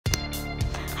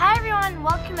everyone,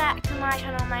 welcome back to my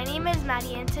channel. My name is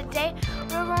Maddie and today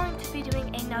we're going to be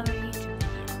doing another YouTube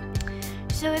video.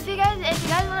 So if you guys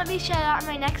want to be shout out in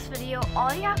my next video,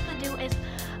 all you have to do is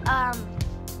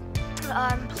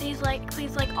please like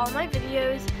all my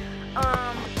videos.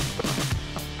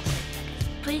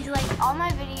 Please like all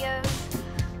my videos.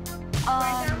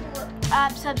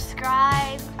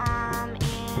 Subscribe and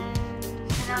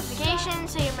turn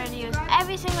notifications so you get videos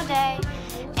every single day.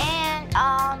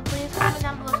 And please comment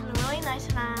down below something really nice,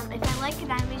 and if I like it,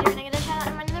 that means you're gonna get a shout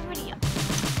out in another video.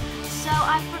 So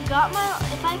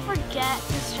if I forget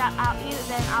to shout out you,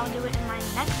 then I'll do it in my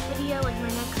next video, like my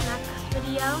next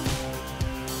video.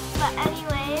 But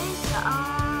anyways,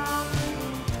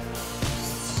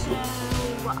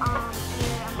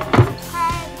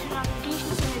 subscribe, turn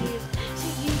notifications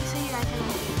so you guys get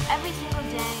videos every single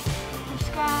day.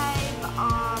 Subscribe,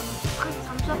 click the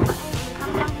thumbs up button, and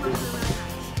comment down below something really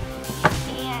nice.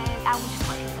 And I will just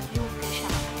let you know if you will get a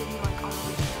shout out. I'll give you like all the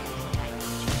videos like I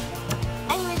told you.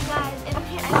 Anyways guys, if you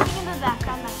hear anything in the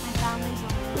background, that's my family, so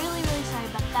I'm really sorry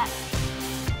about that.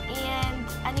 And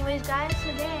anyways guys,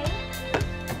 today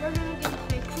we're going to be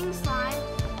fixing slime,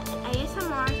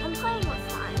 ASMR, and playing with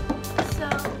slime. So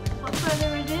without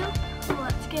further ado,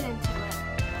 let's get into it.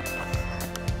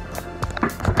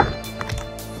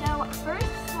 So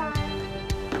first slime,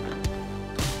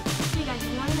 so you guys,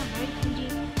 one is a very cringy.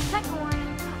 Second one,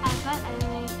 I've got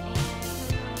editing, and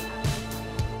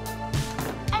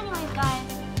anyways guys,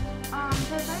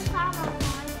 the first slime I'm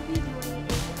going to be doing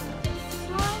is this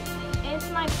slime. It's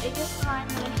my biggest slime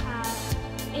that I have.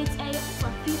 It's a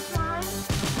fluffy slime.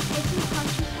 It's a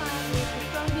crunchy slime. It's a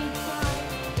fluffy slime.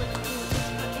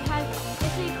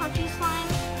 It's a crunchy slime,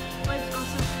 but it's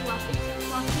also fluffy. It's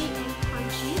fluffy and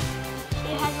crunchy.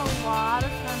 It has a lot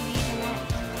of flumbies in it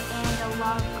and a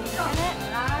lot of glitter in it.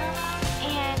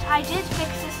 And I did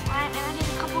fix this slime, and I did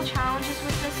a couple challenges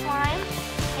with this slime.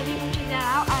 If you can check that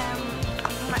out, I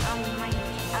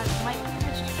might put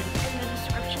it in the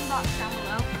description box down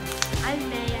below. I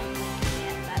may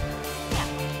forget, but yeah.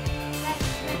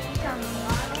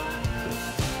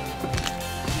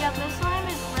 Yeah, this slime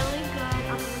is really good.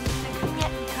 I'm going to be fixing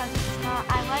it because it's not.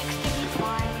 I like sticky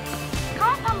slime.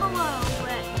 Comment down below,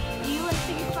 but do you like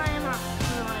sticky slime or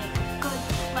like good,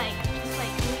 like just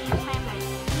like medium slime? Like,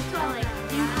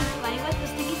 do you play with the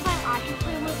sticky slime? I can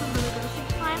play with a really good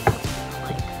sticky slime.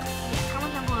 Like, yeah,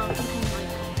 comment down below if you can like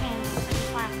fan sticky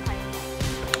slime and play with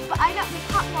it. But I got my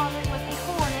hot water with a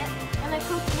hole in it, and I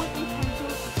cooked with a pencil.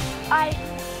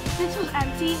 This was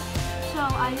empty, so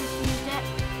I just used it,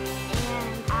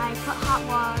 and I put hot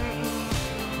water in it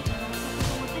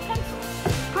with a pencil.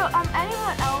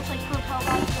 Anyone else like Propel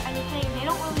lights or anything, they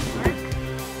don't really work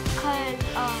because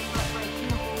like in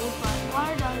the hole, but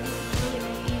water does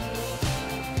really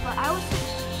easily. But I would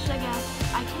suggest,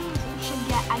 I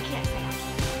can't say it.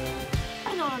 I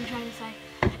know what I'm trying to say.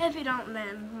 If you don't,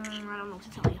 then I don't know what to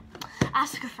tell you.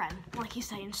 Ask a friend, like you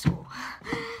say in school.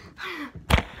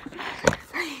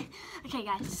 Okay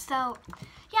guys, so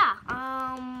yeah,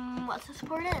 let's just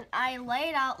pour it in. I lay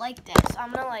it out like this.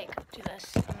 I'm gonna like do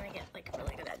this. I'm gonna get like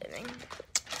really good at editing.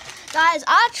 Guys,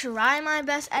 I'll try my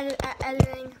best at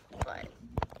editing, but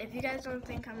if you guys don't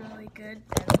think I'm really good,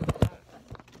 then don't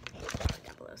comment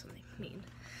down below something mean.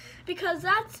 Because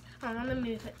that's, I'm gonna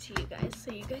move it to you guys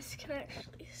so you guys can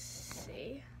actually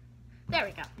see. There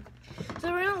we go.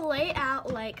 So we're gonna lay it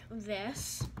out like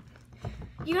this.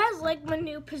 You guys like my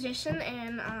new position,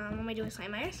 and when I do a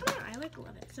slime ASMR, I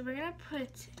love it. So we're gonna put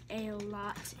a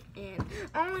lot in.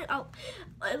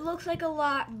 It looks like a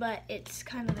lot, but it's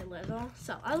kind of a little.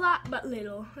 So a lot, but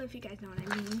little, if you guys know what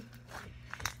I mean.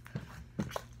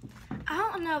 I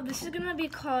don't know. This is gonna be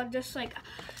called just like.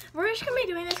 We're just gonna be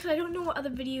doing this because I don't know what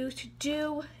other videos to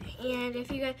do, and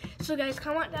if you guys,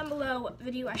 comment down below what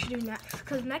video I should do next.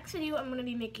 Because next video I'm gonna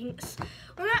be making,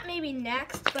 well, not maybe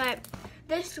next, but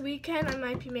this weekend I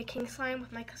might be making slime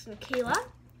with my cousin Kayla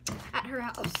at her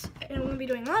house, and I'm gonna be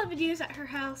doing a lot of videos at her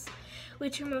house,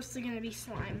 which are mostly gonna be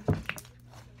slime.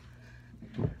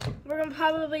 We're gonna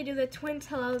probably do the twin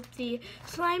telepathy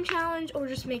slime challenge, or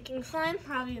just making slime.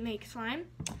 Probably make slime,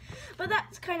 but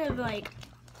that's kind of like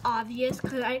obvious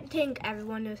because I think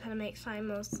everyone knows how to make slime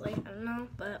mostly. I don't know,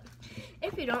 but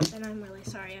if you don't, then I'm really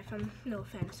sorry. No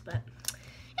offense, but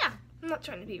yeah, I'm not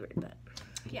trying to be rude, but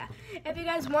yeah. If you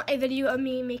guys want a video of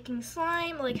me making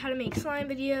slime, like how to make slime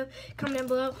video, comment down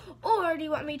below. Or do you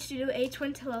want me to do a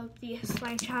twin telepathy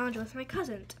slime challenge with my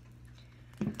cousin?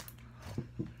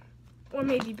 Or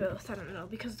maybe both, I don't know,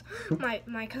 because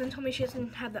my cousin told me she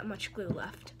doesn't have that much glue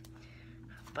left.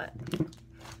 But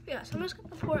yeah, so I'm just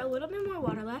gonna pour a little bit more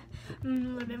water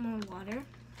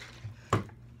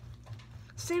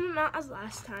same amount as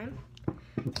last time.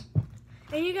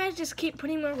 And you guys just keep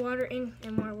putting more water in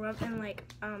and more rub and like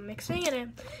mixing it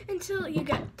in until you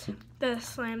get the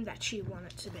slime that you want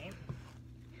it to be.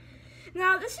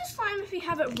 Now this is slime if you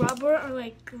have it rubber or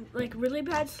like really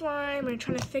bad slime or you're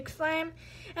trying to fix slime.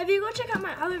 If you go check out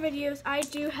my other videos, I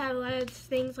do have a lot of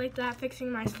things like that,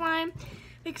 fixing my slime,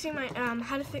 fixing my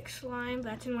how to fix slime.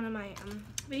 That's in one of my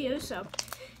videos. So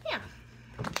yeah,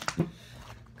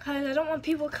 because I don't want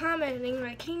people commenting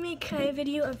like, can you make a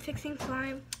video of fixing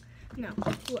slime? No.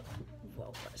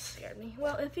 Whoa, that scared me.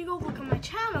 Well, if you go look on my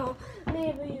channel,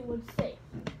 maybe you would see.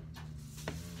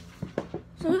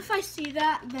 So if I see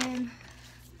that, then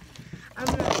I'm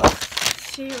gonna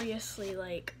seriously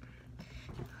like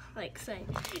say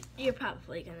you're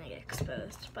probably gonna get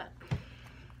exposed. But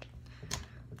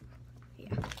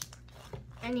yeah.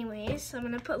 Anyways, so I'm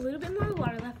gonna put a little bit more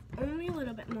water left, only a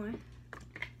little bit more.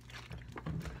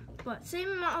 But same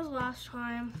amount as last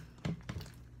time.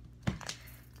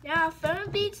 Now,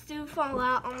 foam beads do fall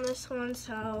out on this one,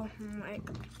 so I'm like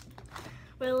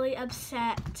really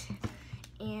upset.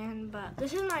 But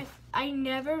this is I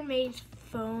never made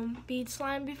foam bead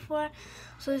slime before,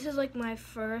 so this is like my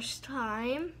first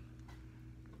time.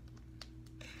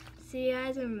 See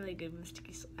guys, I'm really good with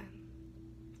sticky slime.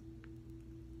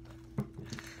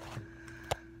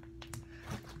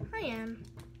 I am.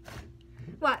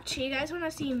 Watch, you guys want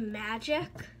to see magic?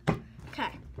 Okay.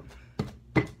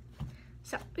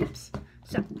 So, oops.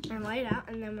 So, and light it out,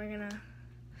 and then we're gonna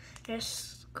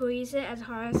just squeeze it as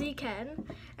hard as you can,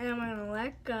 and then we're gonna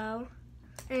let go,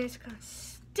 and it's gonna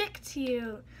stick to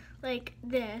you like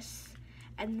this,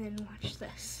 and then watch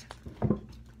this.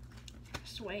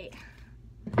 Just wait.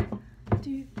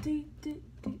 Do, do, do,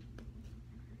 do.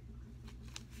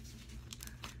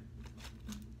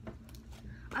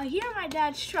 I hear my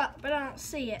dad's truck, but I don't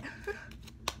see it.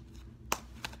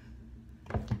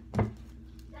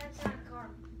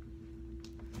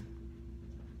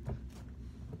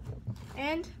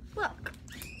 And look.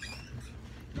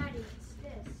 Daddy, it's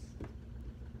this.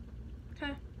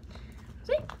 Okay.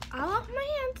 See? All off my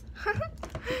hands.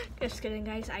 Just kidding,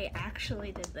 guys. I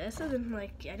actually did this. I didn't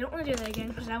I don't want to do that again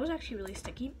because that was actually really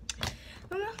sticky.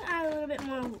 I'm going to add a little bit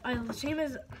more. Same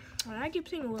as, well, I keep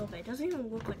saying a little bit. It doesn't even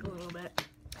look like a little bit.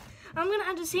 I'm going to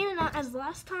add the same amount as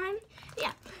last time.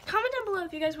 Yeah. Comment down below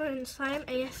if you guys want slime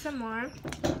ASMR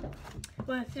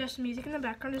with just music in the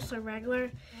background, just a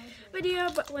regular video,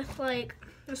 but with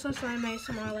this is slime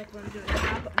ASMR like what I'm doing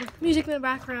now, but with music in the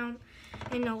background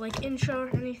and no intro or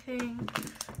anything.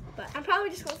 But I'm probably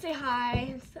just gonna say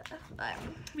hi and stuff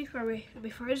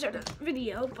before I start the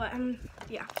video. But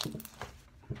yeah.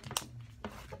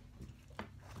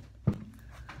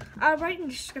 I'll write in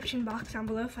the description box down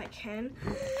below if I can.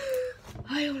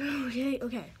 I don't know. Okay.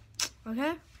 Okay.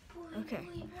 Okay. Okay.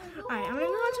 Alright, I'm gonna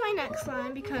go on to my next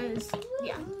slime because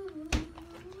yeah.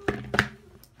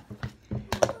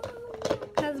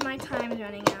 Because my time is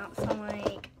running out, so I'm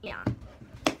like, yeah.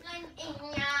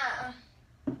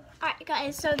 Alright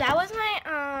guys, so that was my,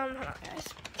 hold on guys.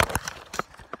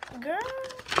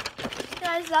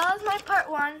 Guys, that was my part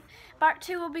 1. Part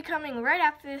 2 will be coming right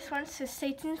after this one, so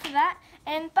stay tuned for that.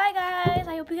 And bye guys,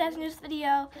 I hope you guys enjoyed this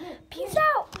video. Peace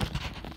out!